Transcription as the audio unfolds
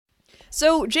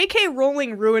So J.K.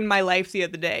 Rowling ruined my life the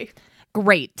other day.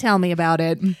 Great. Tell me about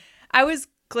it. I was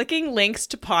clicking links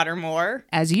to Pottermore.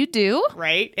 As you do.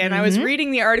 Right. And I was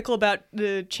reading the article about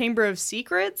the Chamber of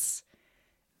Secrets.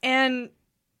 And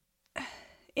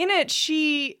in it,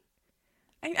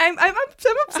 I'm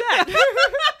upset.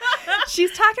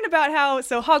 She's talking about how,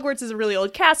 so Hogwarts is a really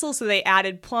old castle, so they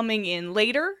added plumbing in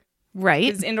later. Right.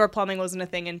 Because indoor plumbing wasn't a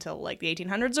thing until like the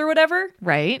 1800s or whatever.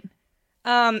 Right.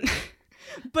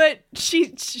 But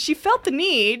she felt the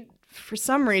need, for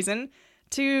some reason,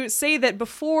 to say that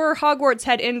before Hogwarts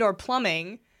had indoor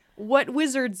plumbing, what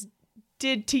wizards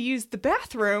did to use the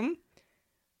bathroom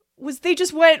was they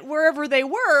just went wherever they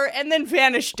were and then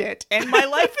vanished it. And my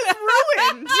life is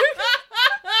ruined.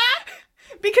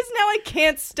 Because now I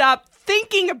can't stop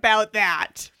thinking about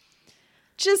that.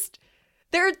 Just,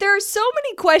 there are so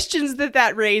many questions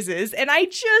that raises, and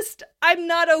I'm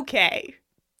not okay.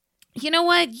 You know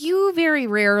what? You very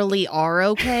rarely are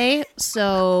okay,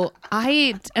 so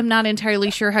I am not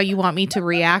entirely sure how you want me to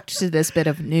react to this bit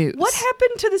of news. What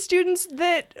happened to the students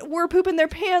that were pooping their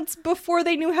pants before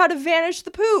they knew how to vanish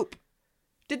the poop?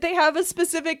 Did they have a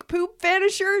specific poop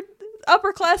vanisher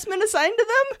upperclassmen assigned to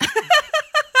them?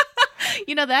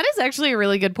 You know, that is actually a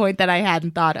really good point that I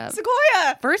hadn't thought of.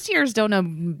 Sequoia! First years don't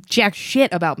know jack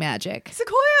shit about magic.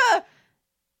 Sequoia!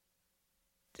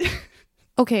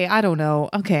 Okay, I don't know.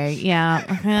 Okay,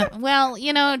 yeah. Well,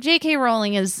 you know, J.K.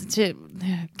 Rowling is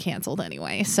canceled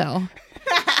anyway, so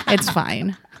it's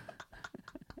fine.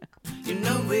 You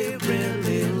know we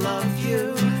really love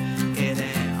you. It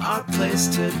ain't our place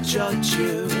to judge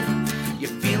you.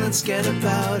 You're feeling scared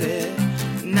about it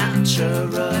naturally.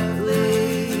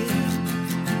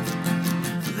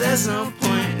 There's no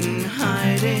point in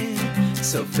hiding,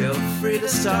 so feel free to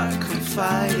start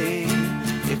confiding.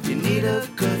 If you need a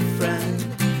good friend,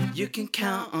 you can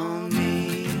count on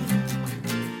me.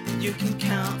 You can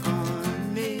count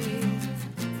on me.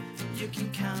 You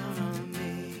can count on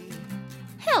me.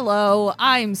 Hello,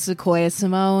 I'm Sequoia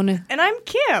Simone. And I'm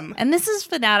Kim. And this is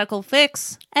Fanatical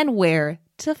Fix and Where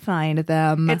to Find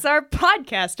Them. It's our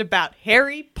podcast about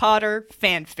Harry Potter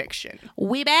fan fiction.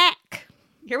 We back.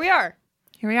 Here we are.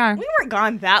 Here we are. We weren't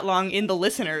gone that long in the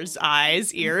listeners'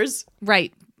 ears.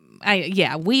 Right.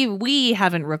 We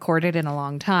haven't recorded in a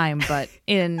long time, but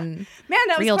in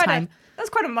real time. That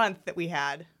was quite a month that we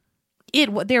had.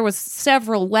 There was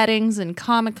several weddings and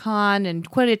Comic-Con and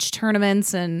Quidditch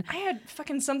tournaments, and I had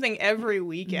fucking something every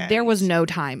weekend. There was no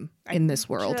time in this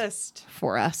world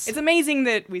for us. It's amazing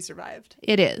that we survived.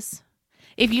 It is.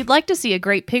 If you'd like to see a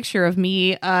great picture of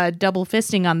me double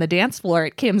fisting on the dance floor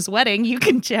at Kim's wedding, you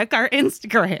can check our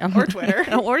Instagram. Or Twitter.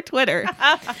 Or Twitter.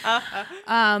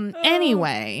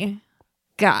 Anyway,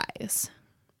 guys.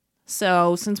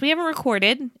 So since we haven't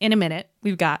recorded in a minute,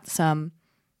 we've got some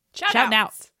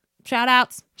shout-outs.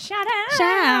 Shout-outs.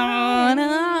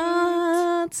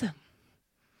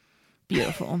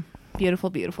 Beautiful. Beautiful,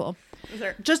 beautiful.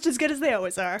 They're just as good as they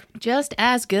always are. Just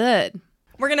as good.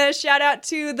 We're going to shout out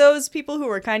to those people who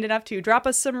were kind enough to drop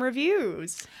us some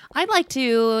reviews. I'd like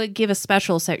to give a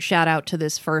special shout out to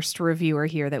this first reviewer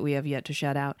here that we have yet to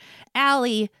shout out.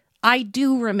 Allie, I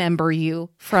do remember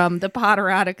you from the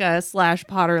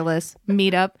Potterotica/Potterless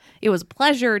meetup. It was a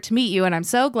pleasure to meet you, and I'm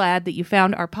so glad that you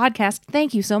found our podcast.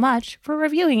 Thank you so much for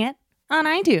reviewing it on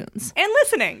iTunes. And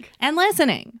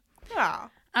listening.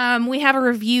 Oh. We have a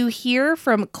review here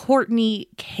from Courtney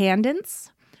Candence,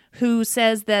 who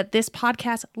says that this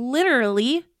podcast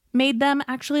literally made them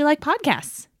actually like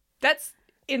podcasts. That's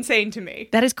insane to me.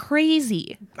 That is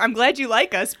crazy. I'm glad you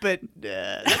like us, but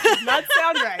that does not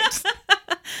sound right.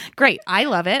 Great. I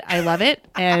love it.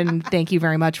 And thank you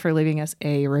very much for leaving us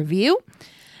a review.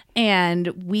 And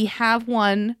we have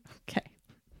one. Okay.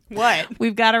 What?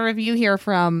 We've got a review here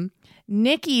from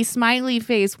Nikki Smiley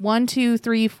Face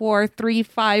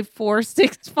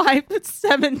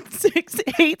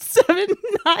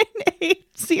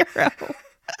 123435767687980.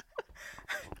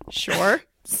 Sure.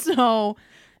 So,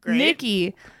 great.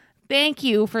 Nikki, thank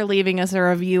you for leaving us a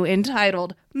review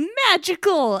entitled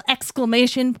Magical!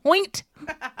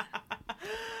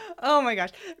 Oh my gosh.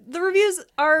 The reviews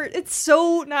it's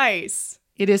so nice.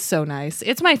 It is so nice.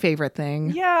 It's my favorite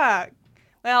thing. Yeah.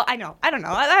 Well, I don't know.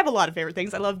 I have a lot of favorite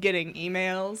things. I love getting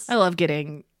emails. I love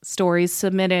getting stories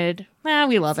submitted.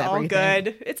 We love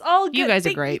everything. It's all good. You guys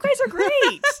are great. You guys are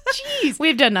great. Jeez.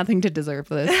 We've done nothing to deserve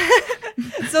this.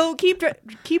 So keep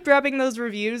dropping those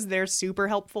reviews. They're super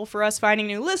helpful for us finding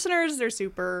new listeners. They're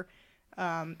super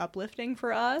uplifting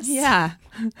for us. Yeah.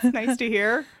 It's nice to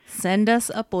hear. Send us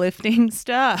uplifting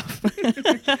stuff.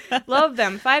 Love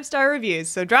them. 5-star reviews.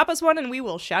 So drop us one and we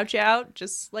will shout you out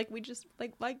just like we just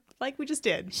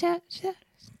did. Shout.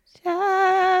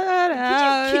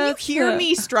 Can you hear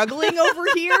me struggling over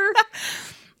here?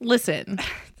 Listen,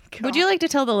 would you like to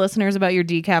tell the listeners about your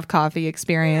decaf coffee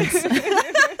experience?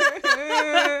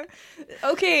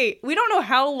 Okay, we don't know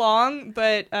how long,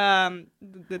 but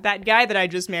that guy that I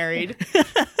just married.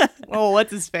 Oh,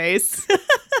 what's his face?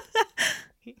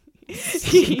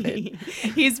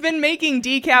 He's been making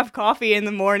decaf coffee in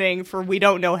the morning for we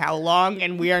don't know how long,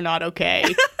 and we are not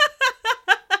okay.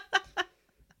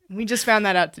 We just found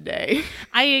that out today.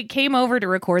 I came over to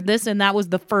record this, and that was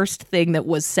the first thing that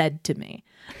was said to me.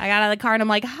 I got out of the car, and I'm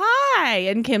like, hi.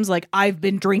 And Kim's like, I've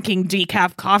been drinking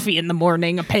decaf coffee in the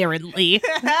morning, apparently.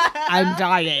 I'm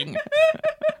dying.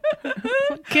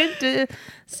 Good to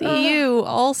see you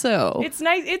also. It's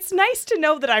nice to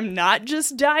know that I'm not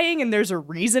just dying, and there's a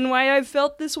reason why I've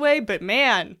felt this way, but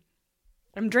man,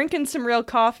 I'm drinking some real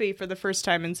coffee for the first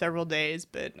time in several days,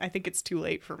 but I think it's too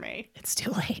late for me. It's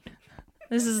too late.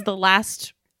 This is the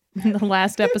last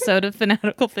episode of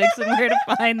Fanatical Fix and where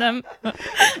to find them.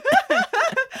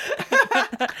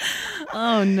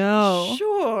 Oh no.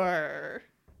 Sure.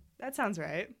 That sounds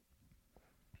right.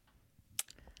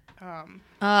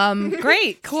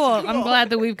 Great, cool. I'm glad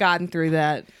that we've gotten through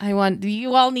that.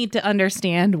 You all need to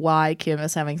understand why Kim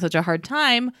is having such a hard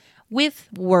time with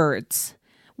words,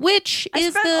 which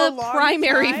is the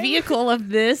primary vehicle of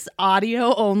this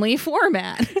audio only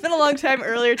format. It's been a long time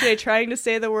earlier today trying to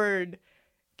say the word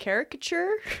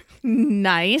caricature.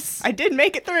 Nice. I did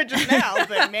make it through it just now,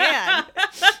 but man.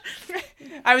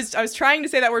 I was trying to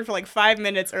say that word for like 5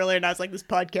 minutes earlier, and I was like, this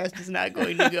podcast is not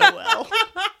going to go well.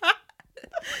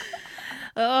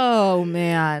 Oh,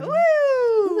 man.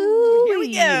 Woo! Here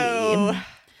we go.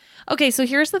 Okay, so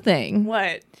here's the thing.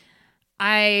 What?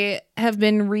 I have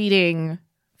been reading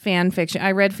fan fiction.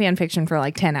 I read fan fiction for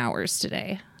like 10 hours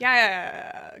today.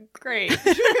 Yeah, great.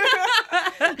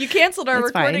 You canceled our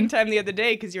recording time the other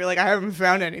day because you were like, I haven't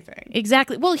found anything.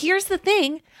 Exactly. Well, here's the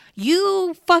thing.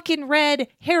 You fucking read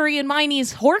Harry and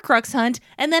Hermione's Horcrux Hunt,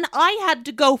 and then I had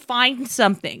to go find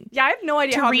something. Yeah, I have no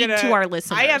idea how I'm gonna to our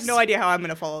listeners. I have no idea how I'm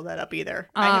going to follow that up either.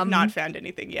 I have not found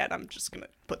anything yet. I'm just going to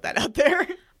put that out there.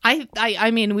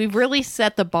 I mean, we've really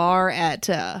set the bar at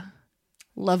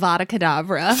Lavada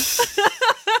Kedavra.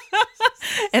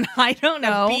 And I don't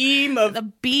know.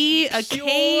 A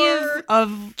cave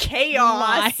of chaos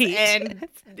light. and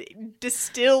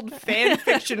distilled fan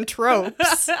fiction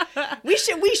tropes. We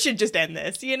should just end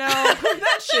this, you know?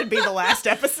 That should be the last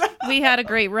episode. We had a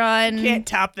great run. Can't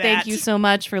top that. Thank you so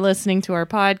much for listening to our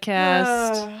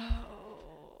podcast.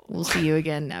 We'll see you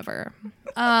again never.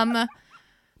 No,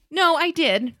 I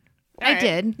did. All right.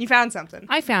 Did. You found something.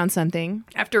 I found something.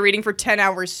 After reading for 10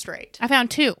 hours straight. I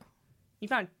found two. You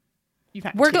found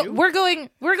we're two? We're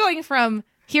going from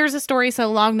here's a story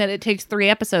so long that it takes 3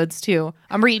 episodes to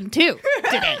I'm reading 2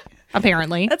 today.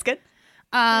 Apparently. That's good.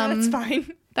 That's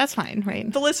fine. That's fine, right?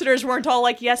 The listeners weren't all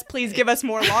like, yes, please give us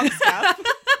more long stuff.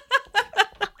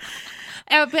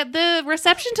 But the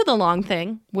reception to the long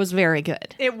thing was very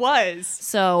good. It was.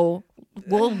 So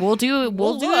we'll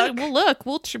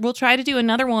try to do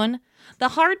another one. The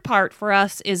hard part for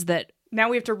us is that now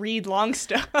we have to read long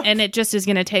stuff. And it just is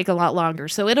going to take a lot longer.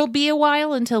 So it'll be a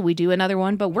while until we do another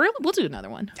one, but we'll do another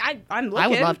one. I'm looking. I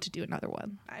would love to do another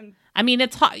one. I mean,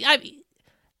 it's hot.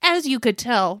 As you could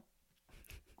tell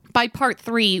by part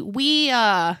 3,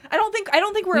 I don't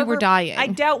think we were dying. I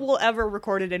doubt we'll ever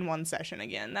record it in one session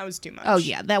again. That was too much. Oh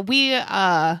yeah, that we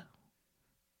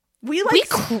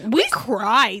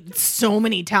cried so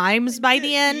many times by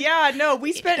the end. Yeah, no,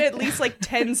 we spent at least like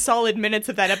 10 solid minutes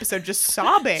of that episode just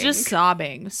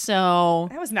sobbing. So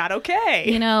that was not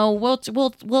okay. You know,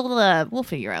 we'll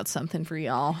figure out something for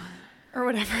y'all or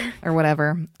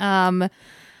whatever.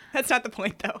 That's not the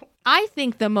point though. I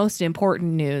think the most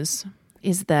important news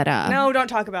is that no, don't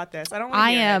talk about this. I don't want to. I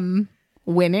am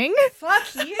winning.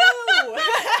 Fuck you.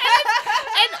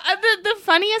 And the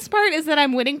funniest part is that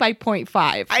I'm winning by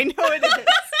 0.5. I know it is.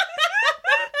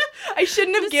 I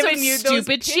shouldn't have given you those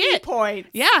stupid shit points.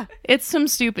 Yeah, it's some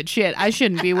stupid shit. I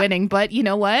shouldn't be winning, but you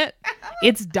know what?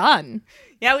 It's done.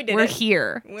 Yeah, we did. We're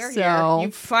here. We're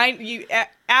here.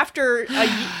 After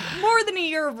more than a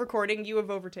year of recording, you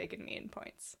have overtaken me in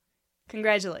points.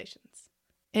 Congratulations.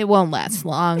 It won't last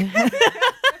long.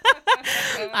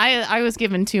 I was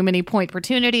given too many point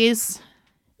opportunities.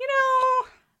 You know.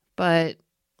 But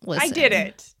listen. I did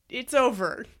it. It's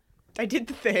over. I did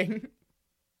the thing.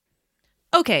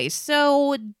 Okay,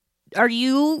 so are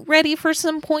you ready for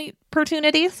some point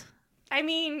opportunities? I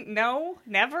mean, no,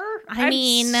 never. I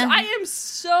am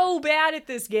so bad at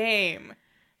this game.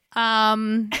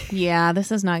 Yeah,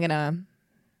 this is not gonna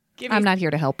I'm not here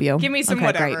to help you. Give me some Okay,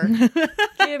 whatever. great.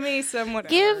 Give me some whatever.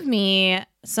 Give me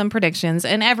some predictions.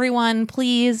 And everyone,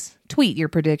 please tweet your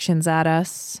predictions at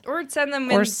us. Or send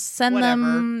them Or in send whatever.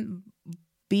 them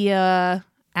via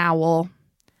owl.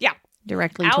 Yeah.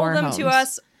 Directly to Owl our them homes. to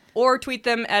us or tweet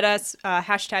them at us,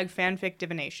 hashtag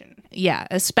fanficdivination. Yeah,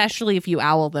 especially if you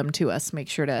owl them to us. Make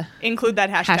sure to... Include that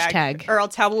hashtag. Or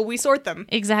else how will we sort them?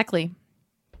 Exactly.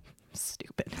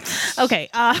 Stupid. Okay.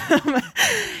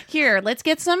 Here, let's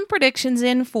get some predictions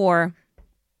in for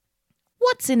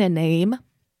what's in a name?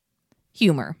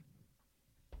 Humor.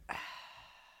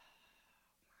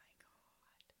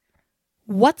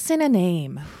 What's in a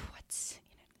name? What's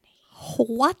in a name?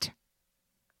 What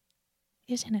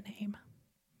is in a name?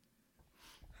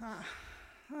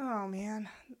 Oh, man.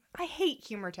 I hate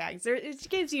humor tags. It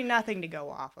gives you nothing to go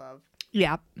off of.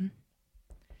 Yeah.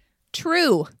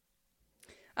 True.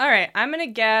 All right. I'm going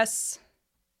to guess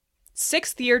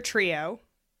 6th year trio.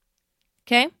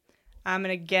 Okay. I'm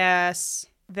going to guess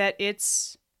that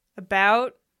it's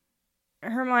about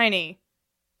Hermione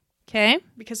Okay.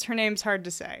 because her name's hard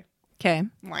to say. Okay.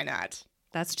 Why not?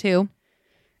 That's 2.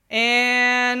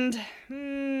 And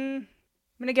I'm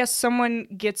going to guess someone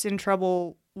gets in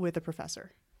trouble with a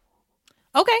professor.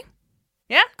 Okay.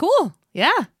 Yeah? Cool.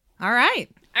 Yeah. All right.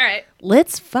 All right.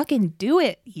 Let's fucking do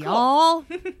it, y'all.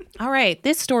 All right.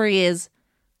 This story is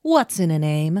what's in a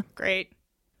name? Great.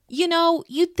 You know,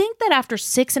 you'd think that after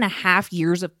 6.5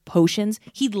 years of potions,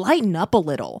 he'd lighten up a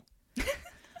little.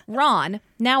 Ron,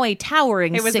 now a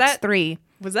towering Hey, was 6'3".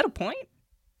 Was that a point?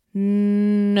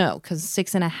 No, because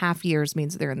 6.5 years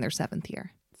means they're in their 7th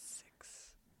year.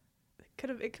 6.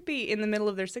 It could be in the middle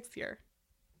of their 6th year.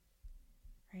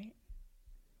 Right?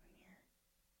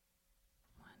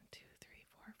 1, 2, 3,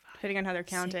 4, 5. Depending on how they're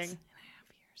counting. 6.5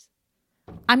 years.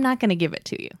 I'm not going to give it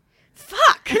to you.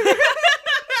 Fuck!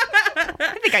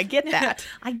 I think I get that.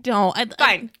 I don't.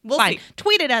 Fine. We'll Fine. see.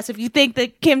 Tweet at us if you think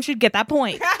that Kim should get that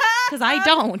point. Because I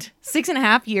don't.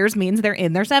 6.5 years means they're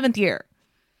in their 7th year.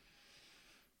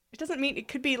 It doesn't mean it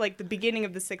could be like the beginning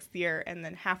of the 6th year and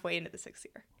then halfway into the 6th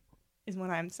year, is what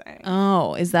I'm saying.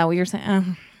 Oh, is that what you're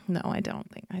saying? No, I don't.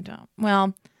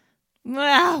 Well,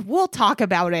 we'll talk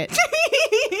about it.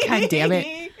 God damn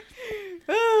it.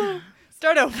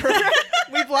 Start over.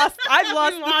 I've lost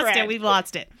the thread. We've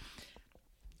lost it.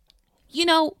 You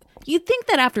know, you'd think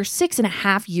that after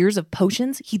 6.5 years of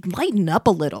potions, he'd lighten up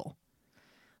a little.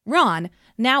 Ron,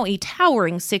 now a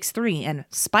towering 6'3" and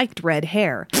spiked red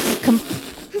hair.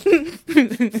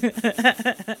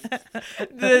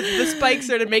 The spikes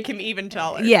are to make him even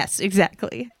taller. Yes,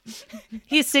 exactly.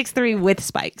 He's 6'3" with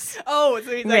spikes. Oh,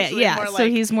 so he's actually Yeah, more like, so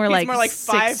he's more like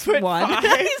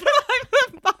 5'5".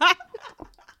 5'5".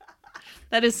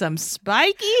 That is some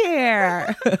spiky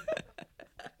hair.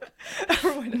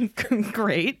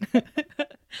 Great.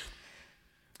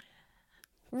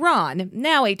 Ron,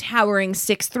 now a towering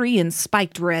 6'3" and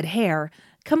spiked red hair,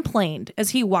 complained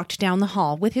as he walked down the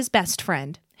hall with his best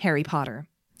friend, Harry Potter.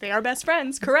 They are best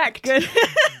friends, correct.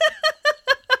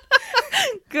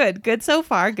 Good so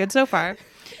far.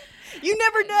 You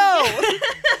never know.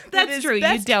 That's His true, you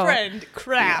best don't. friend,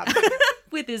 Crab.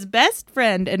 With his best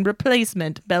friend and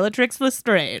replacement, Bellatrix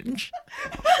Lestrange.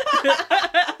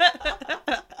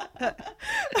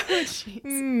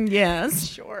 Yes.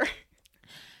 Sure.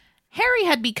 Harry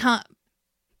had become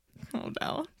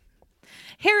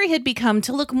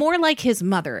to look more like his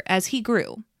mother as he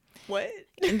grew. What?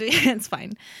 It's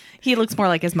fine. He looks more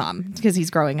like his mom because he's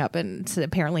growing up, and so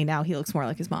apparently now he looks more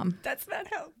like his mom. That's not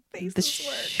how faces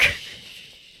work.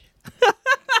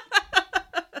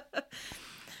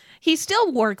 He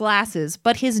still wore glasses,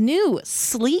 but his new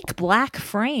sleek black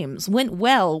frames went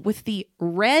well with the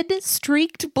red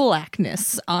streaked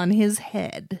blackness on his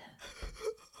head.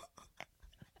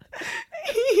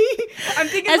 I'm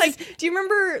thinking do you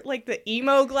remember like the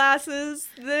emo glasses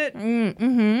that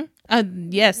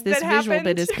Yes, this that visual happened?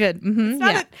 bit is good.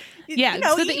 Yeah.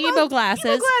 So the emo glasses.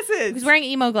 Emo glasses. He's wearing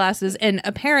emo glasses, and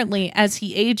apparently as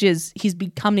he ages, he's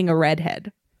becoming a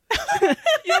redhead. You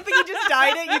don't think he just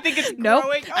dyed it? You think it's Nope.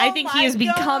 growing? I think he is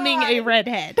becoming a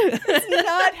redhead. That's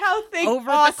not how things Over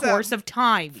the course of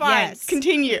time. Fine. Yes.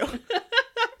 Continue.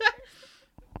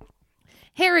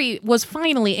 Harry was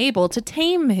finally able to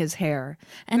tame his hair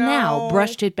and now No.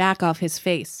 brushed it back off his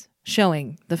face,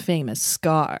 showing the famous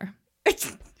scar.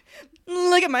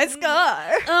 Look at my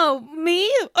scar. Oh, me?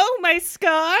 Oh, my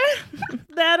scar?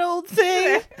 That old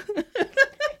thing?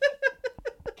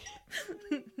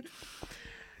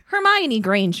 Hermione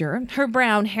Granger, her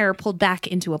brown hair pulled back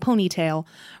into a ponytail,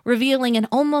 revealing an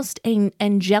almost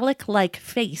angelic-like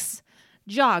face,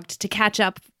 jogged to catch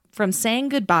up from saying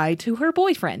goodbye to her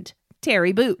boyfriend,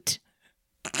 Terry Boot.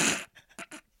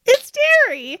 It's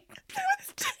Terry.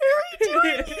 What's Terry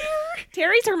doing here?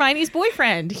 Terry's Hermione's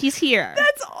boyfriend. He's here.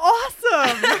 That's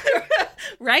awesome.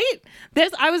 Right?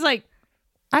 I was like,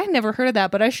 I never heard of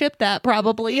that, but I shipped that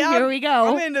probably. Yeah, Here we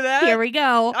go. I'm into that. Here we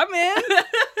go. I'm in.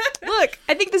 Look,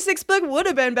 I think the sixth book would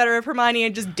have been better if Hermione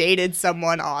had just dated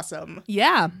someone awesome.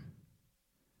 Yeah.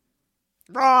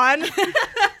 Ron.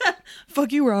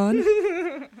 Fuck you, Ron.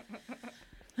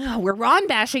 Oh, we're Ron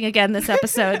bashing again this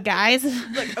episode, guys.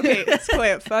 Look, okay, let's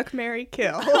play it. Fuck, marry,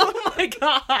 kill. Oh my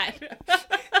god.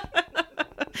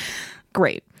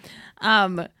 Great.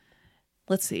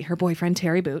 Let's see. Her boyfriend,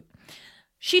 Terry Boot.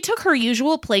 She took her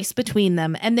usual place between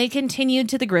them, and they continued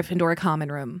to the Gryffindor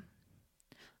common room.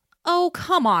 Oh,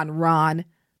 come on, Ron.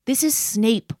 This is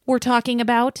Snape we're talking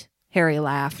about. Harry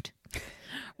laughed.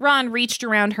 Ron reached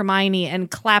around Hermione and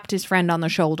clapped his friend on the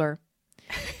shoulder.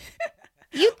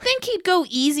 You'd think he'd go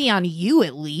easy on you,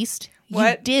 at least.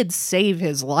 What? You did save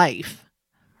his life,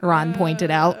 Ron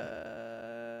pointed out.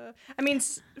 I mean,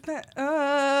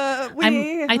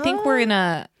 I think we're in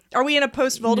a... Are we in a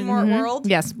post-Voldemort world?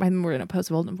 Yes, we're in a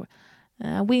post-Voldemort.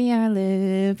 We are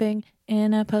living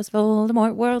in a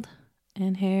post-Voldemort world,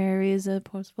 and Harry's a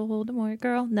post-Voldemort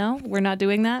girl. No, we're not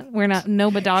doing that. We're not.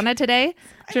 No Madonna today.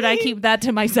 Should I keep that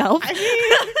to myself?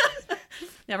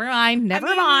 Never mind.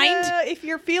 Never mind. If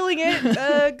you're feeling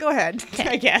it, go ahead.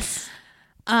 I guess.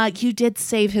 You did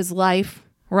save his life,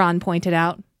 Ron pointed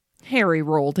out. Harry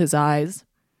rolled his eyes.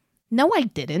 No, I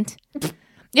didn't.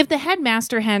 If the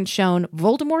headmaster hadn't shown,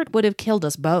 Voldemort would have killed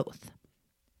us both.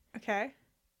 Okay.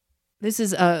 This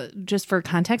is, just for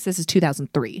context, this is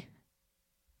 2003.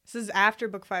 This is after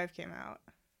Book 5 came out.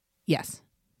 Yes.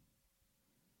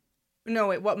 No,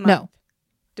 wait, what month? No.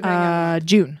 Depending on month.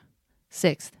 June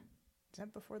 6th. Is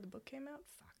that before the book came out?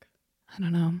 Fuck. I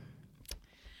don't know.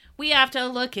 We have to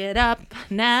look it up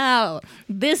now.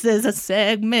 This is a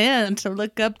segment to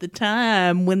look up the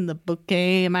time when the book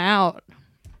came out.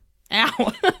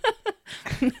 Ow.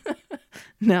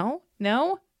 No.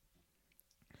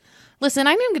 Listen,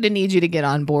 I'm going to need you to get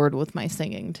on board with my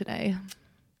singing today.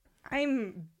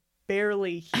 I'm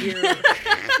barely here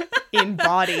in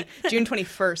body. June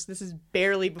 21st. This is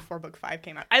barely before Book 5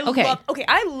 came out. I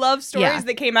love stories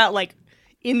that came out like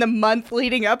in the month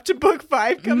leading up to Book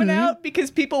 5 coming out because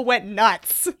people went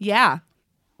nuts. Yeah.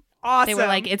 Awesome. They were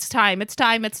like, it's time.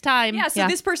 Yeah, so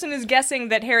this person is guessing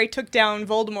that Harry took down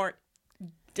Voldemort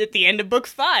at the end of Book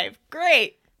 5.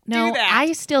 Great. No, Do that.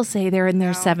 I still say they're in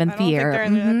their seventh year. I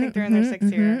think they're in their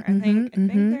sixth year. I think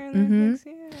they're in their sixth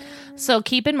year. So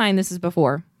keep in mind this is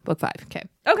before Book 5. Okay.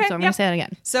 Okay. So I'm going to say that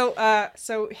again.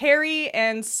 So Harry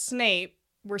and Snape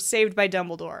were saved by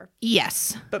Dumbledore.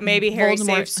 Yes. But maybe Harry Voldemort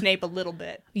saved Snape a little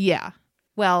bit. Yeah.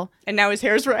 Well, And now his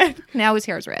hair's red. now his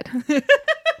hair's red.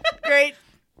 Great.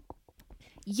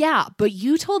 Yeah, but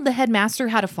you told the headmaster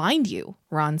how to find you,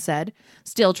 Ron said,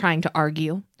 still trying to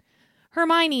argue.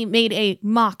 Hermione made a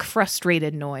mock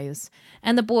frustrated noise,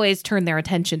 and the boys turned their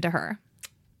attention to her.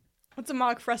 What's a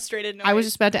mock frustrated noise? I was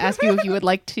just about to ask you if you would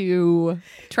like to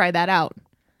try that out.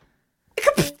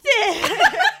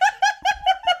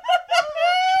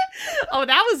 Oh,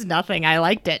 that was nothing. I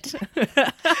liked it.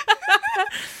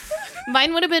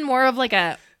 Mine would have been more of like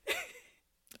a...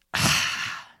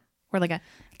 or like a...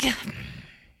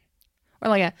 Or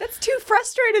like a... That's too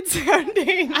frustrated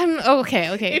sounding. I'm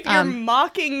okay. If you're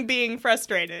mocking being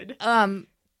frustrated. Oh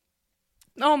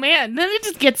man, then it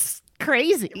just gets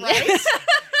crazy. Right?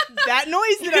 That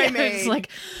noise that I made. It's like...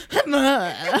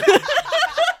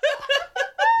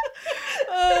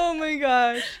 Oh my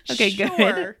gosh. Okay, sure.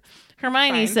 good.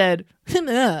 Hermione Fine. said,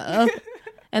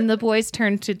 and the boys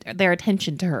turned their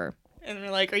attention to her. And they're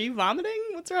like, are you vomiting?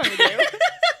 What's wrong with you?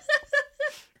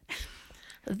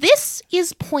 This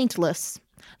is pointless.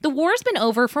 The war's been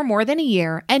over for more than a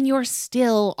year, and you're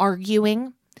still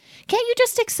arguing. Can't you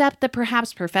just accept that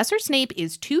perhaps Professor Snape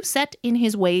is too set in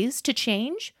his ways to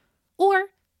change? Or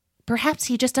perhaps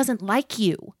he just doesn't like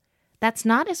you. That's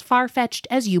not as far-fetched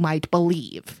as you might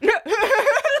believe.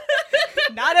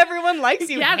 Not everyone likes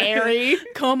you, Harry.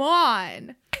 Come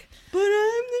on. But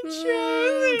I'm the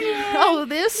chosen one. Oh,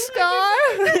 this scar?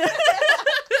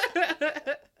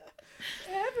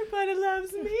 Everybody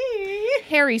loves me.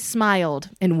 Harry smiled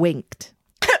and winked.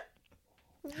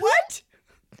 What?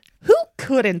 Who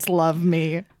couldn't love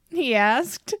me? He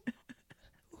asked.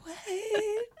 What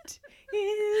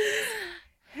is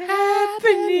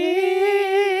happening?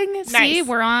 See, Nice.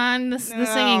 we're on the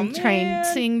singing train.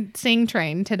 man. Sing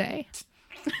train today.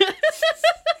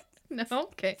 No?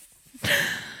 Okay.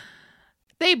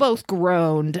 They both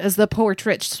groaned as the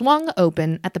portrait swung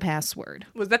open at the password.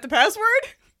 Was that the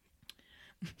password?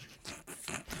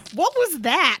 What was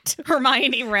that?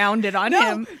 Hermione rounded on No,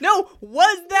 him. no,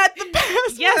 was that the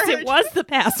password? Yes, it was the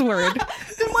password.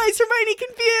 Then why is Hermione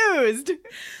confused?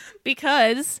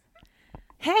 Because,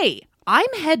 hey,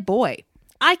 I'm head boy.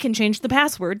 I can change the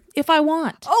password if I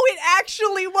want. Oh, it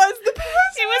actually was the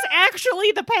password. It was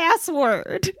actually the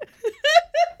password.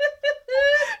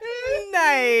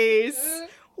 Nice.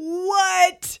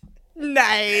 What?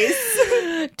 Nice.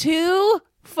 Too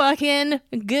fucking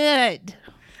good.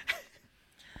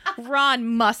 Ron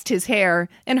mussed his hair,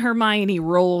 and Hermione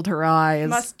rolled her eyes.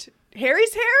 Must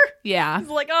Harry's hair? Yeah. He's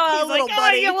like, oh, little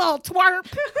buddy. you little twerp.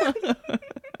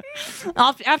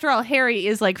 After all, Harry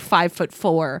is like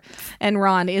 5'4", and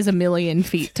Ron is 1,000,000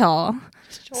 feet tall.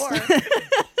 Sure.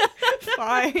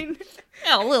 Fine.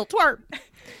 Oh, little twerp.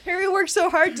 Harry worked so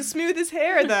hard to smooth his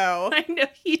hair, though. I know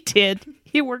he did.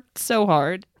 He worked so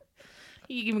hard.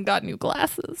 He even got new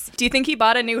glasses. Do you think he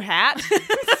bought a new hat?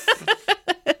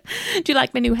 Do you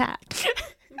like my new hat?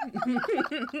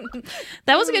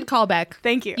 That was a good callback.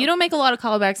 Thank you. You don't make a lot of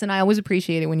callbacks, and I always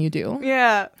appreciate it when you do.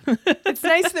 Yeah. It's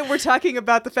nice that we're talking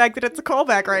about the fact that it's a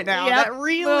callback right now. Yep. That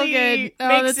really good. makes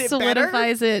that it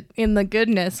solidifies it in the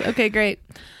goodness. Okay, great.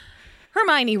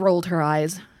 Hermione rolled her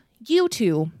eyes. You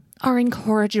two are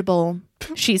incorrigible,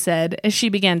 she said as she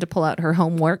began to pull out her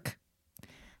homework.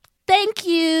 Thank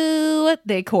you,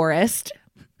 they chorused.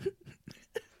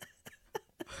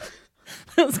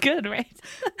 That was good, right?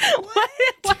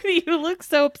 Why do you look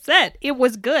so upset? It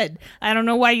was good. I don't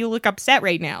know why you look upset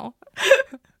right now.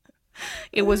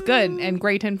 It was good and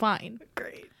great and fine.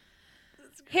 Great.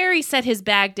 Harry set his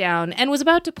bag down and was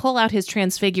about to pull out his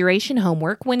Transfiguration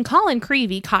homework when Colin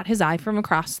Creevey caught his eye from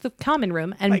across the common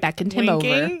room and Like, beckoned him over.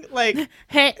 winking? Like,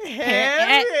 Hey,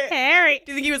 Harry. Harry.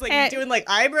 Do you think he was like doing like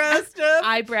eyebrow stuff?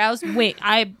 Eyebrows, wink,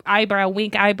 eyebrow,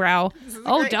 wink, eyebrow.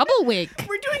 Oh, great. double wink.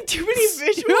 We're doing too many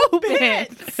visual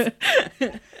bits.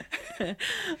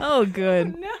 Oh,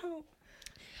 good. No.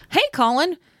 Hey,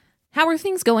 Colin. How are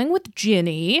things going with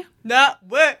Ginny? Nah,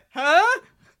 what? Huh?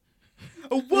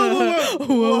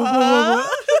 Whoa.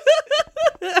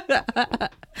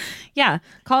 Yeah,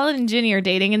 Colin and Ginny are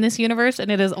dating in this universe, and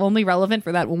it is only relevant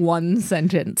for that one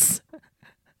sentence.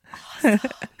 Awesome.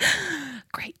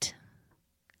 Great.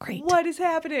 What is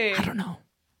happening? I don't know.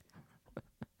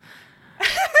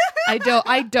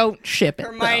 I don't ship it.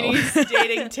 Hermione's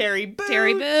dating Terry Boot.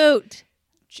 Terry Boot.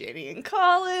 Ginny and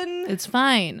Colin. It's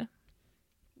fine.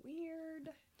 Weird.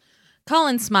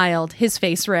 Colin smiled, his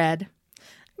face red.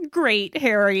 Great,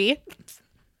 Harry.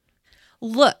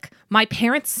 Look, my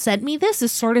parents sent me this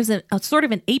as sort of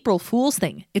an April Fool's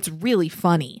thing. It's really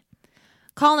funny.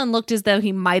 Colin looked as though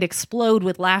he might explode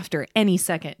with laughter any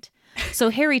second. So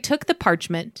Harry took the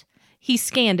parchment, he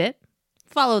scanned it,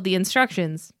 followed the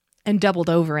instructions, and doubled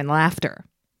over in laughter.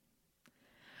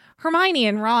 Hermione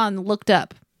and Ron looked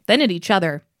up, then at each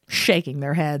other, shaking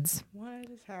their heads. What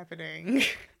is happening?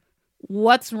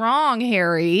 What's wrong,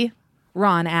 Harry?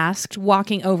 Ron asked,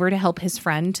 walking over to help his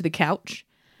friend to the couch.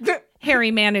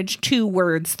 Harry managed 2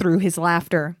 words through his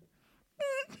laughter.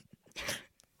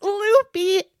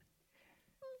 Loopy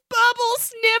Bubble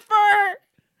Sniffer!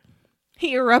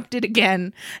 He erupted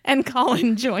again, and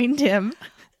Colin joined him.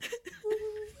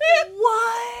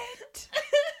 What?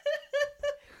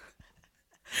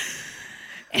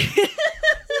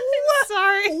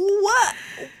 Sorry.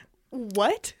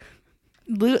 What?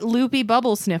 Loopy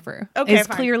Bubble Sniffer Okay, is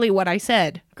fine. clearly what I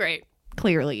said. Great.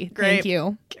 Clearly. Great. Thank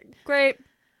you. Great.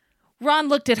 Ron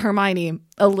looked at Hermione,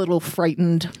 a little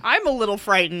frightened. I'm a little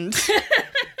frightened.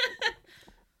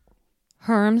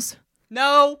 Herms?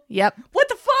 No. Yep. What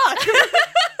the fuck?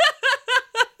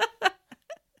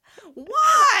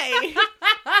 Why?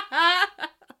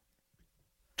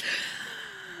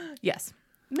 Yes.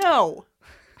 No.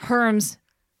 Herms,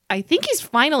 I think he's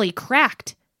finally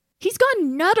cracked. He's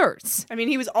gone nutters. I mean,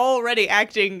 he was already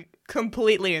acting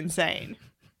completely insane.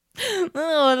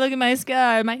 Oh, look at my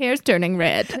scar. My hair's turning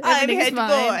red. I'm Everything's head fine.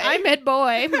 boy. I'm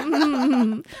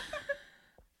head boy.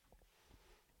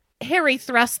 Harry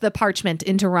thrust the parchment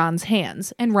into Ron's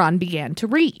hands, and Ron began to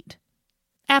read.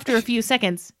 After a few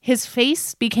seconds, his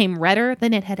face became redder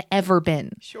than it had ever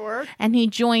been, Sure. and he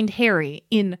joined Harry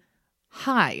in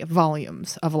high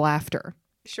volumes of laughter,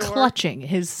 Sure. clutching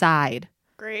his side.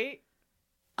 Great.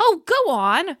 Oh, go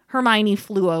on! Hermione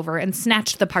flew over and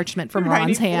snatched the parchment from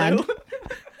Ron's hand. flew.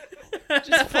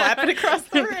 Just flap it across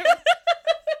the room.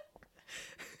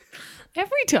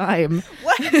 Every time.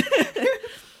 What?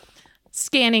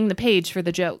 Scanning the page for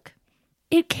the joke.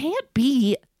 It can't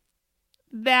be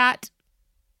that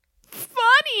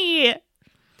funny.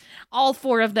 All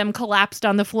 4 of them collapsed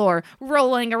on the floor,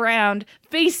 rolling around,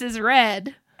 faces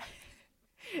red.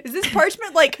 Is this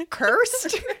parchment, like,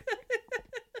 cursed?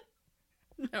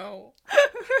 No.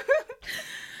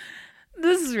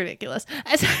 This is ridiculous.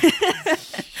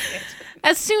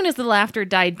 As soon as the laughter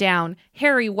died down,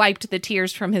 Harry wiped the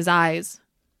tears from his eyes.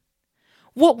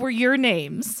 "What were your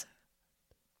names?"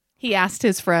 he asked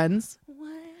his friends.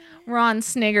 What? Ron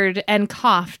sniggered and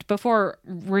coughed before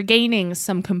regaining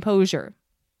some composure.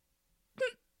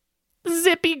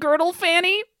 "Zippy Girdle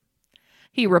Fanny,"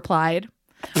 he replied,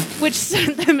 which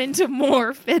sent them into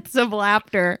more fits of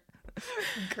laughter.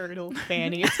 Girdle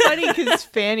Fanny. It's funny because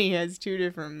Fanny has two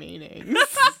different meanings.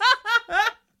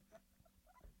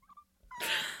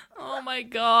 Oh my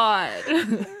god.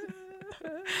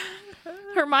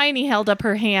 Hermione held up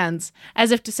her hands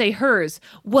as if to say hers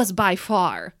was by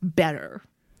far better.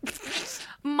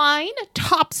 "Mine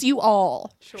tops you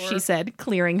all," Sure. she said,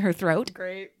 clearing her throat.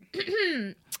 Great.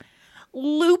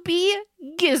 "Loopy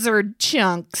gizzard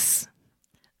chunks."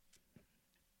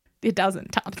 It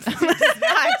doesn't top them.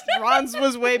 Ron's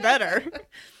was way better.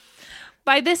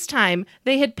 By this time,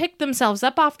 they had picked themselves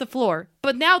up off the floor,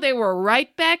 but now they were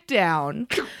right back down.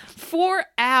 For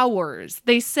hours,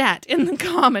 they sat in the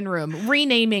common room,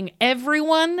 renaming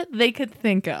everyone they could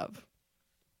think of.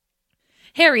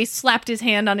 Harry slapped his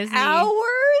hand on his knee.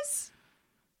 Hours?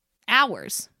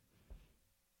 Hours.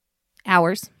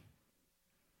 Hours.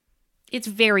 It's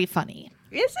very funny.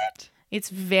 Is it? It's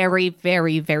very,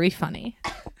 very, very funny.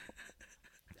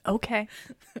 Okay.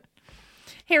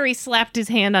 Harry slapped his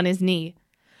hand on his knee.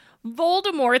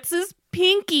 "Voldemort's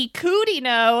pinky cootie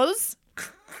nose."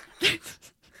 Are you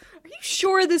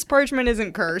sure this parchment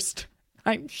isn't cursed?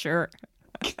 I'm sure.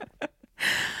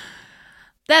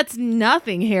 "That's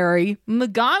nothing, Harry.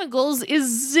 McGonagall's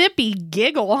is Zippy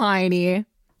Gigglehiny."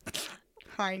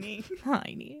 Heiny.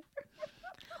 Heiny.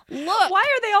 "Look." Why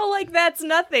are they all like, that's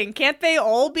nothing? Can't they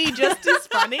all be just as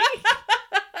funny?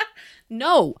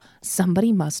 "No,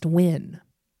 somebody must win."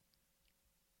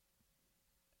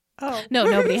 Oh. No,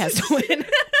 nobody has to win.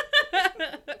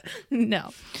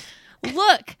 No.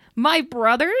 "Look, my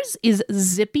brother's is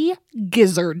Zippy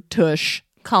Gizzard Tush,"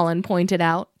 Colin pointed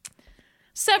out.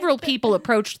 Several people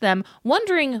approached them,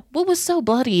 wondering what was so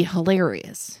bloody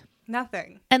hilarious,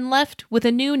 Nothing. and left with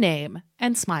a new name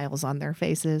and smiles on their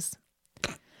faces.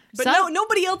 But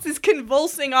nobody else is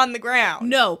convulsing on the ground.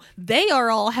 No, they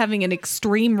are all having an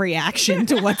extreme reaction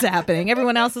to what's happening.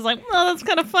 Everyone else is like, "Oh, that's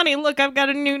kind of funny. Look, I've got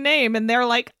a new name." And they're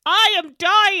like, "I am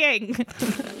dying.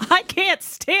 I can't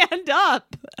stand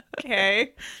up."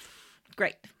 Okay.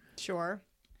 Great. Sure.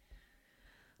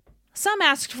 Some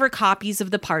asked for copies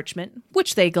of the parchment,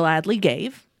 which they gladly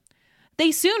gave.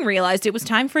 They soon realized it was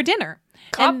time for dinner.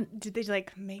 And Did they,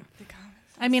 like, make the comments?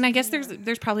 I mean, I guess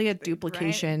there's probably a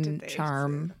duplication Did they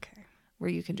charm okay. where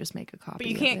you can just make a copy But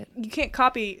you of can't it. you can't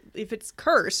copy if it's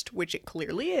cursed, which it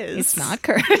clearly is. It's not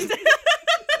cursed.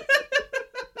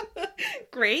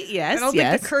 Great, yes, I don't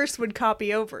yes. think the curse would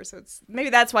copy over, so it's maybe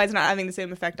that's why it's not having the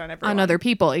same effect on everyone. On other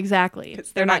people, exactly.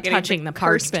 'Cause They're not getting touching the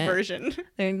cursed parchment. version.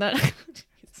 They're not.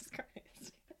 Jesus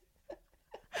Christ.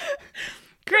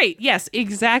 Great, yes,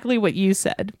 exactly what you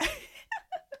said.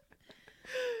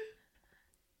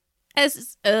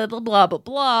 As blah, blah, blah,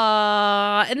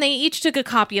 blah. And they each took a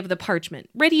copy of the parchment,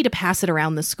 ready to pass it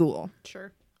around the school.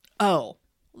 Sure. "Oh,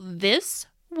 this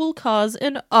will cause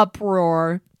an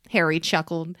uproar," Harry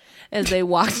chuckled as they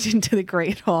walked into the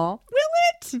Great Hall. Will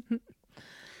it?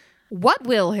 "What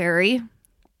will, Harry?"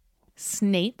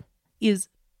 "Snape is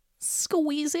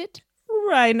Squeeze-It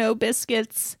Rhino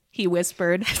Biscuits," he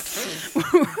whispered.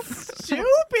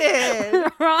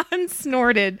 Stupid. Ron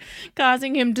snorted,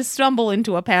 causing him to stumble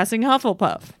into a passing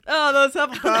Hufflepuff. Oh, those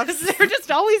Hufflepuffs. They're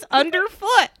just always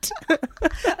underfoot. I thought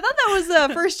that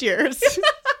was first years.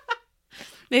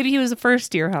 Maybe he was a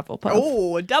first-year Hufflepuff.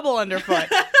 Oh, a double underfoot.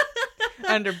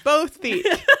 Under both feet.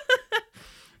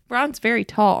 Ron's very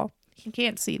tall. You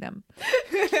can't see them.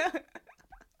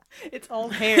 It's all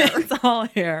hair. It's all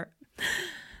hair.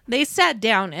 They sat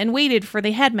down and waited for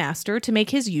the headmaster to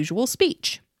make his usual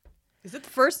speech. Is it the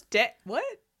first day? What?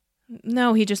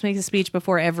 No, he just makes a speech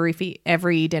before every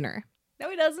dinner. No,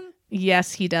 he doesn't.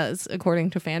 Yes, he does. According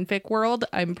to Fanfic World,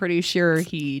 I'm pretty sure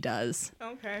he does.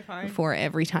 Okay, fine. Before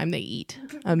every time they eat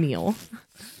a meal.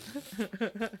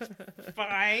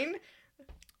 Fine.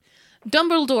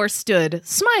 Dumbledore stood,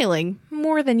 smiling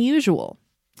more than usual.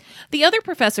 The other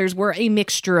professors were a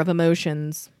mixture of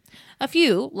emotions. A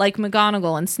few, like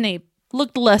McGonagall and Snape,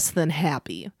 looked less than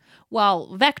happy,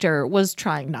 while Vector was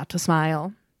trying not to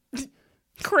smile.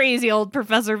 Crazy old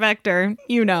Professor Vector,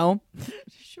 you know.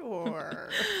 Sure.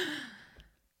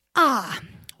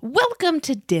 Welcome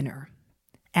to dinner.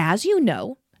 As you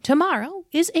know, tomorrow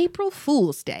is April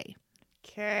Fool's Day.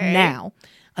 Okay. Now,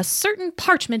 a certain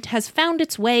parchment has found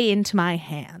its way into my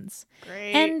hands.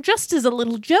 Great. And just as a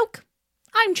little joke,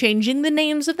 I'm changing the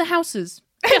names of the houses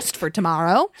just for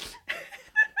tomorrow.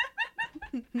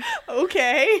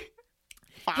 Okay.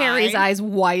 Fine. Harry's eyes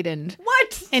widened.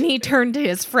 What? And he turned to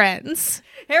his friends.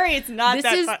 Harry, it's not This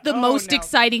that is fun. the most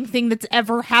exciting thing that's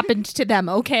ever happened to them,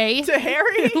 okay? To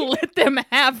Harry? Let them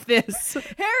have this.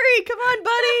 Harry, come on,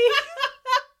 buddy.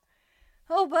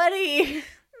 Oh, buddy.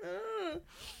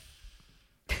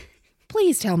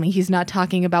 Please tell me he's not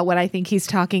talking about what I think he's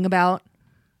talking about.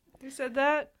 Who said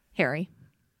that? Harry.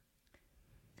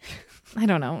 I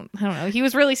don't know. He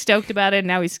was really stoked about it, and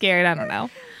now he's scared. I don't know.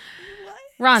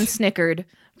 Ron snickered.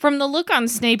 From the look on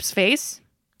Snape's face,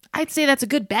 I'd say that's a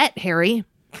good bet, Harry.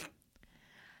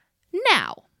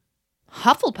 Now,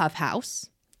 Hufflepuff House,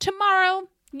 tomorrow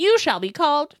you shall be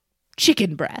called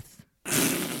Chicken Breath.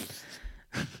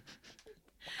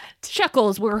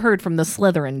 Chuckles were heard from the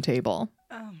Slytherin table.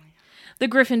 Oh, my God. The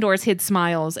Gryffindors hid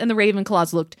smiles, and the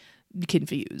Ravenclaws looked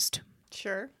confused.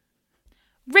 Sure.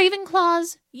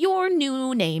 Ravenclaws, your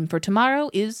new name for tomorrow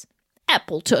is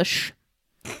Appletush.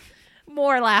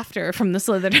 More laughter from the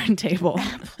Slytherin table.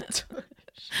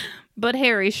 But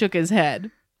Harry shook his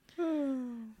head.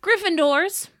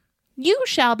 Gryffindors, you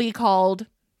shall be called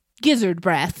Gizzard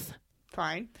Breath.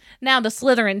 Fine. Now the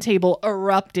Slytherin table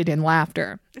erupted in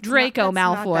laughter. Draco that's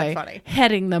not that Malfoy funny.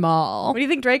 heading them all. What do you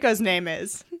think Draco's name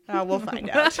is? We'll find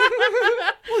out.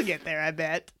 We'll get there, I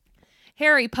bet.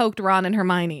 Harry poked Ron and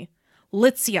Hermione.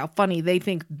 Let's see how funny they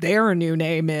think their new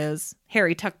name is.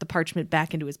 Harry tucked the parchment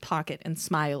back into his pocket and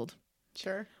smiled.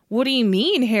 Sure. What do you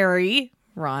mean, Harry?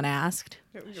 Ron asked.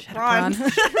 Shut Ron. up,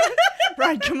 Ron.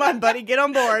 Ron, come on, buddy, get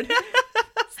on board.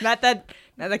 It's not that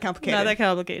complicated. Not that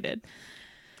complicated.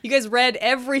 You guys read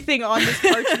everything on this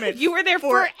parchment. You were there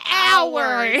for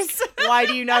hours. Why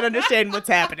do you not understand what's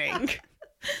happening?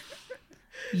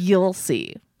 You'll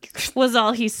see, was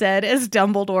all he said as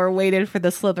Dumbledore waited for the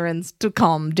Slytherins to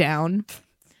calm down.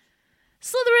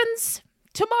 Slytherins,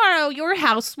 tomorrow your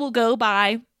house will go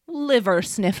by Liver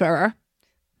Sniffer.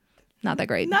 Not that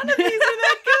great. None of these are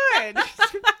that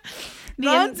good.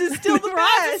 Ron's is still the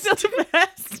Ron's best. is still the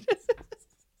best.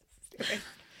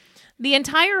 The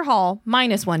entire hall,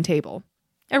 minus one table,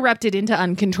 erupted into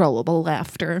uncontrollable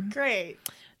laughter. Great.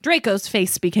 Draco's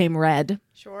face became red.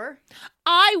 Sure.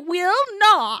 I will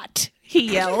not,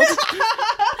 he yelled.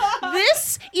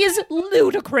 This is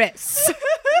ludicrous.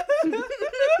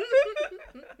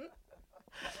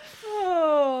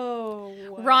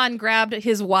 Oh. Ron grabbed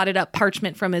his wadded up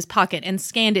parchment from his pocket and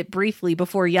scanned it briefly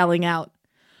before yelling out,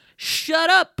 "Shut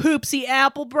up, Poopsie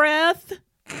Apple Breath."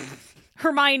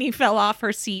 Hermione fell off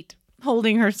her seat,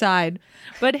 holding her side,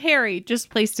 but Harry just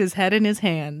placed his head in his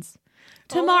hands.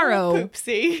 Tomorrow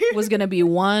Poopsie. was going to be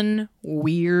one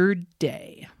weird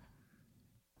day.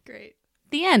 Great.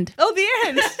 The end. Oh, the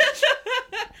end.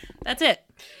 That's it.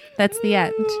 That's the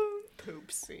end.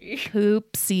 Poopsie.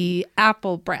 Poopsie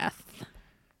Apple Breath.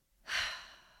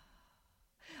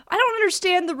 I don't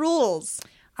understand the rules.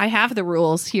 I have the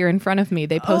rules here in front of me.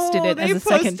 They posted it they as the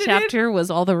second posted it? chapter was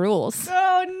all the rules.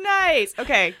 Oh, nice.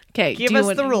 Okay. Okay, Give do you us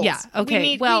want- the rules. Yeah,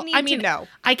 okay. We need to know.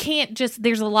 I can't just,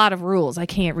 there's a lot of rules. I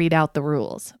can't read out the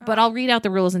rules, but I'll read out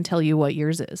the rules and tell you what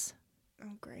yours is. Oh,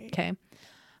 great. Okay.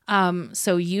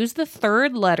 So use the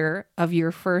third letter of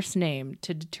your first name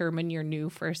to determine your new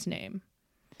first name.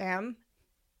 M.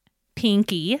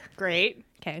 Pinky. Great.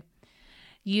 Okay.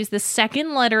 Use the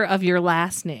second letter of your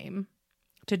last name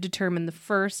to determine the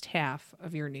first half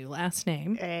of your new last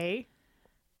name. A.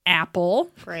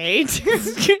 Apple. Great.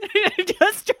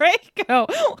 Just Draco.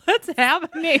 What's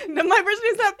happening? No, my first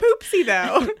name's not Poopsie,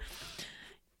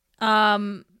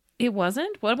 though. It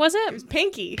wasn't. What was It it? was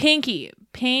Pinky.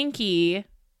 Pinky.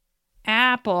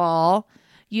 Apple.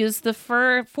 Use the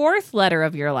fourth letter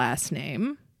of your last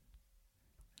name.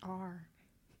 R.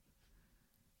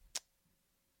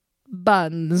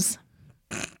 Buns.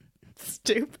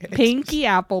 Stupid. Pinky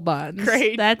Apple Buns.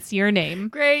 Great. That's your name.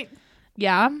 Great.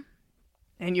 Yeah.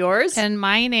 And yours? And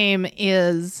my name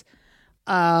is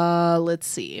let's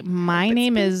see. My it's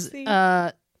name is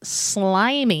Poopsie.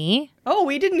 Slimy. Oh,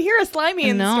 we didn't hear a Slimy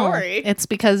in the story. It's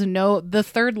because the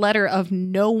third letter of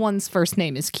no one's first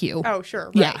name is Q. Oh,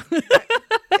 sure. Right. Yeah.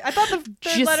 I thought the third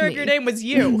Just letter me. of your name was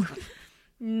you.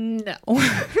 No.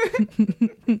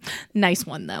 Nice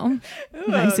one though. Ooh,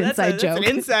 Nice that's inside joke. That's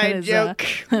an inside That is, joke.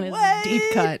 That is a deep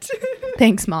cut.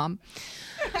 Thanks, Mom.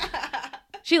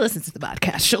 She listens to the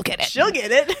podcast. She'll get it. She'll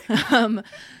get it.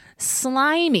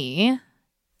 Slimy.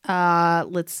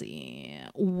 Let's see.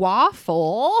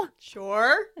 Waffle.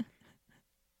 Sure.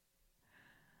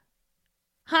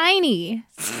 Heiny.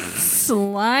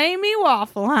 Slimy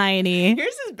waffle hiney.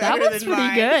 Yours is That better one's than pretty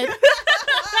mine. good.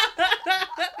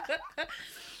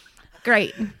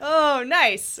 Great. Oh,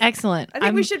 nice. Excellent. I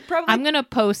think we should probably I'm going to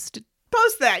post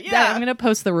post that. Yeah. I'm going to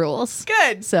post the rules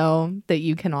Good. so that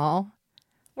you can all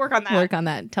Work on that. work on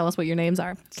that. Tell us what your names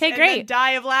are. Okay, And great. then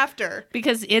die of laughter.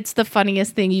 Because it's the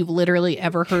funniest thing you've literally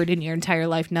ever heard in your entire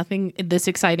life. Nothing this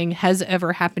exciting has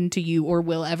ever happened to you or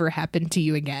will ever happen to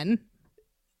you again.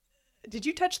 Did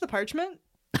you touch the parchment?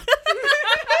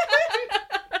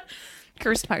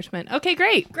 Cursed parchment. Okay,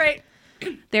 great. Great.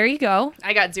 There you go.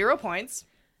 I got 0 points.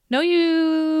 No,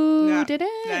 you No. didn't?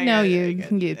 I No, got- you I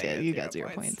got- you I did. got You got 0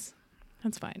 0 points. points.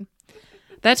 That's fine.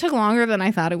 That took longer than I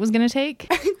thought it was going to take.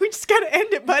 We just gotta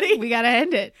end it, buddy. We got to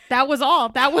end it. That was all.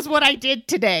 That was what I did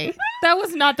today. That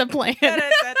was not the plan.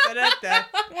 Da-da-da-da-da-da.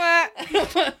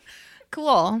 Wah.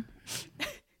 Cool.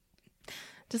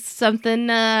 Just something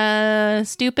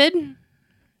stupid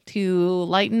to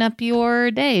lighten up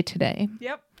your day today.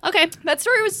 Yep. Okay. That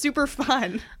story was super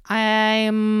fun. I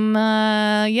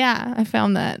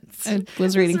found that. I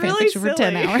was reading really fanfiction for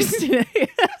 10 silly. hours today.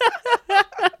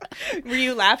 Were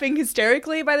you laughing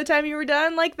hysterically by the time you were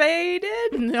done like they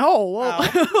did? No.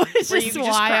 Oh. It's Were just you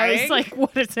just why I was crying? like,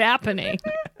 what is happening?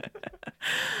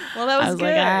 Well, that was, I was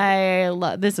good.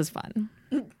 like, this is fun.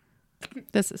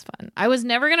 This is fun. I was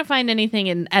never going to find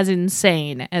anything as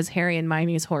insane as Harry and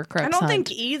Hermione's Horcrux I don't hunt.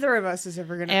 think either of us is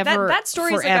ever gonna. Ever, that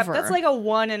story's forever. that's like a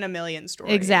 1 in a million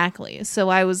story. Exactly. So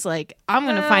I was like, I'm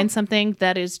going to Well- find something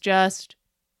that is just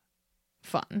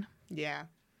fun. Yeah.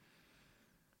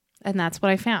 And that's what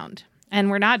I found.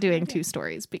 And we're not doing 2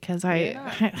 stories because I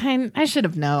should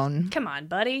have known. Come on,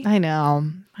 buddy. I know.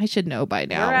 I should know by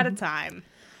now. We're out of time.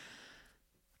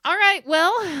 All right.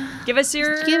 Well, Give us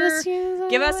your.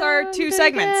 give us our 2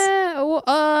 segments.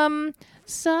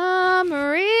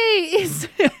 Summaries.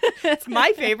 It's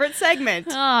my favorite segment.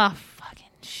 Oh, fucking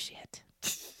shit.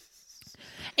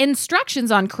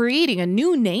 Instructions on creating a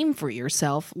new name for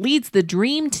yourself leads the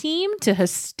dream team to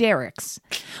hysterics.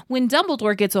 When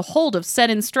Dumbledore gets a hold of said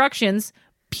instructions,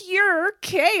 pure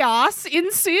chaos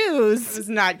ensues. It was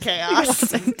not chaos.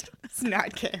 It wasn't. It's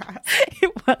not chaos.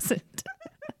 It wasn't.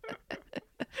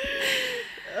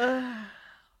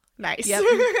 Nice. Yep.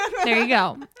 There you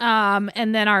go.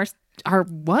 And then our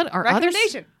what? Our other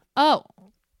Recommendation. Oh,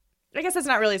 I guess that's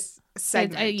not really a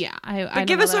segment. yeah. I But don't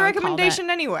give know us that a I would call recommendation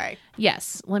anyway. that.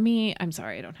 Yes. I'm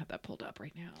sorry, I don't have that pulled up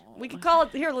right now. We could call it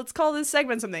here. Let's call this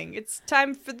segment something. It's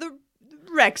time for the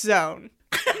rec zone.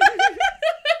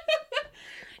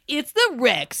 It's the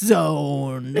Rec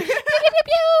Zone. Pew,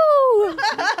 pew,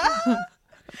 pew.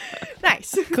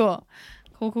 Nice. Cool.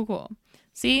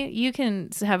 See, you can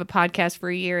have a podcast for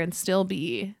a year and still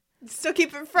Still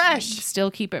keep it fresh.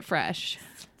 keep it fresh.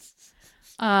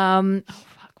 Oh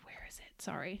fuck, where is it?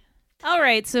 Sorry. All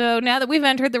right, so now that we've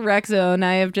entered the Rec Zone,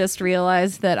 I have just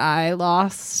realized that I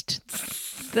lost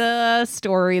the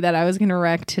story that I was going to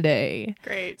wreck today.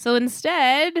 Great. So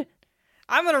instead,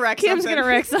 I'm gonna wreck Kim's something. going to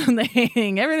wreck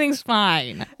something. Everything's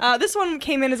fine. This one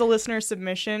came in as a listener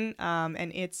submission,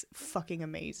 and it's fucking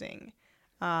amazing.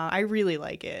 I really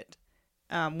like it.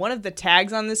 One of the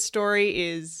tags on this story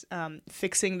is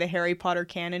fixing the Harry Potter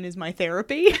canon is my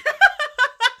therapy.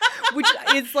 Which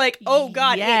is like, oh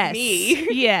god, yes. it's me.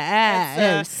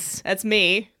 Yes. That's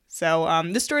me. So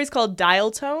this story is called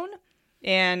Dial Tone,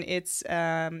 and it's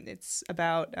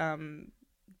about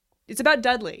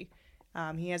Dudley.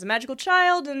 He has a magical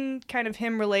child, and kind of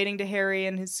him relating to Harry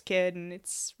and his kid, and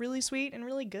it's really sweet and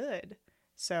really good.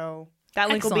 So that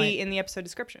link will be Excellent. in the episode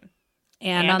description.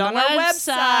 And on on the our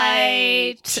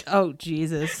website. website. Oh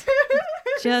Jesus.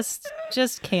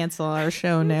 just cancel our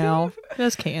show now.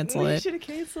 Just cancel We it. should have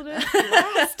canceled it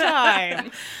last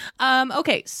time.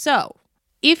 Okay, so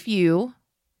if you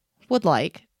would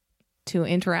like to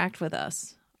interact with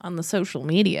us on the social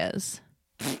medias,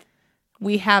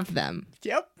 we have them.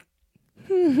 Yep.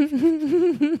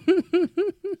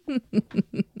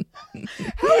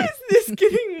 How is this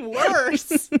getting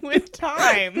worse with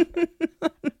time?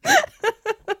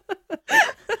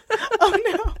 Oh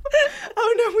no.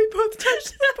 Oh no, we both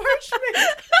touched the parchment.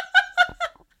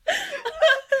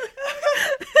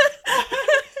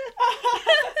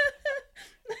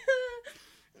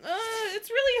 It's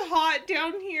really hot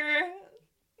down here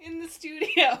in the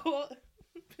studio.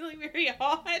 I'm feeling very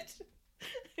hot.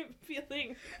 I'm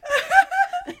feeling.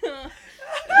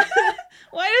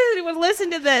 Why does anyone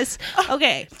listen to this?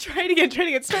 Okay. Try it again.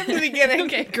 Start from the beginning.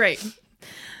 Okay, great.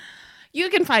 You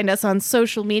can find us on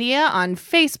social media on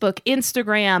Facebook,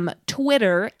 Instagram,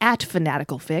 Twitter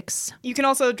 @FanaticalFix. You can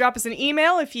also drop us an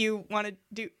email if you want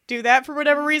to do that for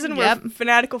whatever reason. Yep. We're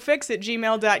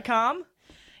fanaticalfix@gmail.com.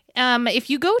 If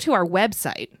you go to our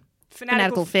website,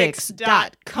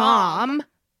 Fanaticalfix.com.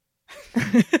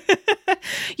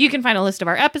 you can find a list of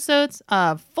our episodes,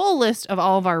 a full list of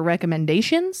all of our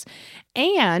recommendations,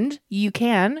 and you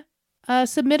can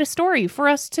submit a story for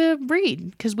us to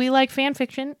read because we like fan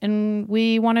fiction and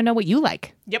we want to know what you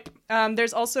like. Yep.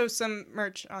 There's also some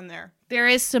merch on there. There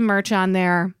is some merch on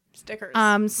there.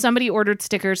 Stickers. Somebody ordered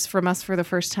stickers from us for the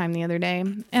first time the other day,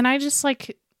 and I just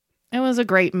it was a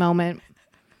great moment.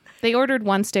 They ordered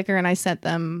one sticker and I sent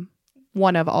them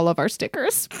one of all of our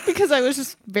stickers because I was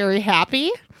just very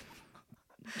happy.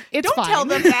 It's Don't fine. tell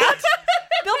them that.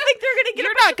 They'll think they're gonna get.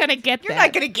 You're not gonna get You're that.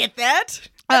 not gonna get that.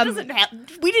 That doesn't happen.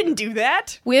 We didn't do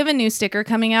that. We have a new sticker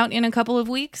coming out in a couple of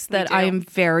weeks that do. I am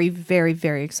very, very,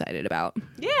 very excited about.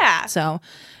 Yeah. So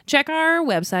check our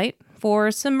website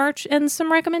for some merch and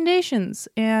some recommendations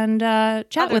and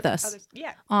chat with us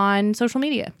Yeah. on social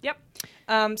media. Yep.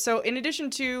 So in addition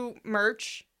to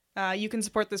merch, you can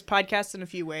support this podcast in a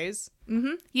few ways.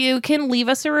 You can leave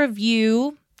us a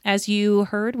review. As you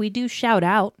heard, we do shout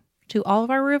out to all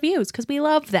of our reviews because we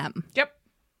love them. Yep.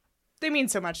 They mean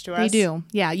so much to us. They do.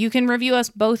 Yeah, you can review us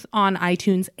both on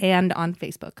iTunes and on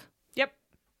Facebook. Yep.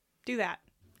 Do that.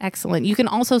 Excellent. You can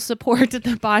also support the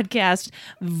podcast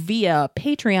via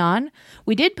Patreon.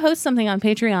 We did post something on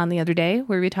Patreon the other day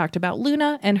where we talked about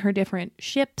Luna and her different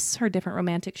ships, her different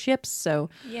romantic ships.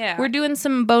 So Yeah. we're doing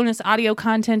some bonus audio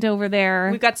content over there.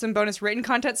 We've got some bonus written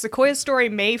content. Sequoia's story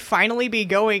may finally be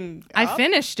going I up.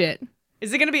 finished it.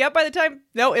 Is it going to be up by the time?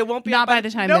 No, it won't be Not up by the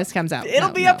time Nope. this comes out. It'll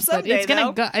No, be no, up but someday, it's gonna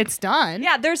though. go. It's done.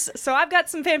 Yeah, so I've got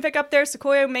some fanfic up there.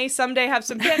 Sequoia may someday have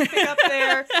some fanfic up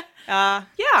there. Yeah,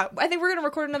 I think we're going to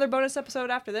record another bonus episode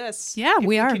after this. Yeah, if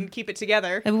we are. can keep it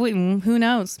together. Who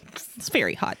knows? It's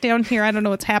very hot down here. I don't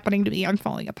know what's happening to me. I'm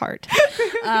falling apart.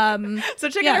 So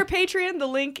check Yeah. out our Patreon. The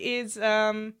link is,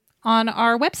 On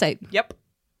our website. yep.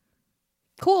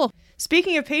 Cool.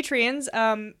 Speaking of Patreons,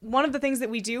 one of the things that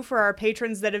we do for our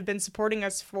patrons that have been supporting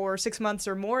us for 6 months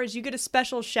or more is you get a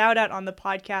special shout out on the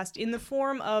podcast in the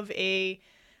form of a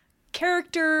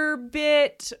character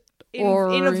bit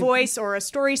in a voice or a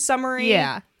story summary.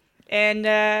 Yeah.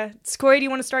 And Sequoia, do you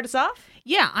want to start us off?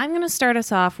 Yeah, I'm going to start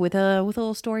us off with a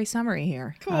little story summary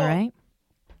here. Cool. All right.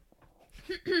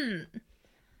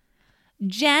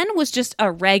 Jen was just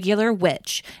a regular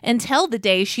witch until the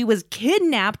day she was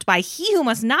kidnapped by he who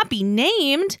must not be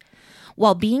named.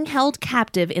 While being held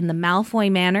captive in the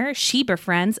Malfoy Manor, she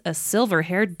befriends a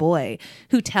silver-haired boy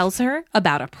who tells her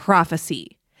about a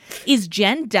prophecy. Is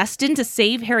Jen destined to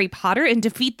save Harry Potter and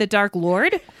defeat the Dark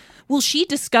Lord? Will she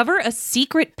discover a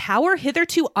secret power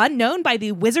hitherto unknown by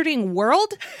the wizarding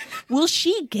world? Will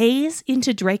she gaze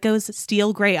into Draco's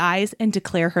steel gray eyes and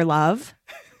declare her love?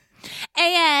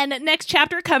 And next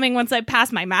chapter coming once I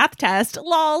pass my math test.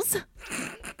 Lols.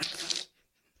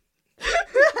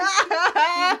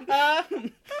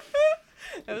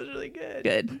 That was really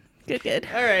good. Good.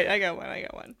 All right, I got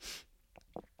one.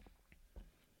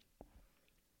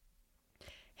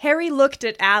 Harry looked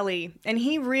at Allie, and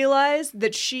he realized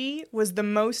that she was the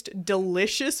most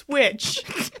delicious witch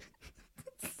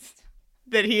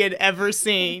that he had ever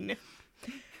seen.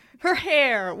 Her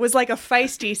hair was like a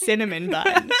feisty cinnamon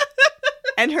bun,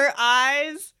 and her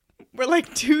eyes were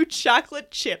like 2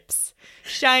 chocolate chips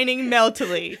shining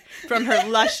meltily from her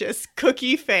luscious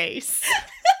cookie face.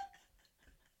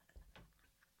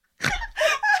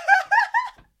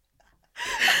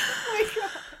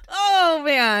 Oh,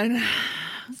 man.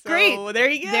 Great. So there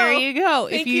you go. There you go.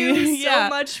 Thank you so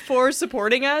much for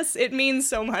supporting us. It means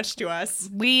so much to us.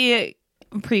 We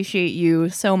appreciate you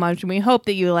so much, and we hope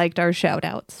that you liked our shout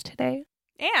outs today.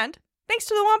 And thanks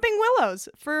to the Whomping Willows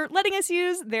for letting us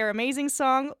use their amazing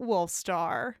song, Wolf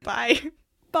Star. Bye.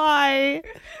 Bye.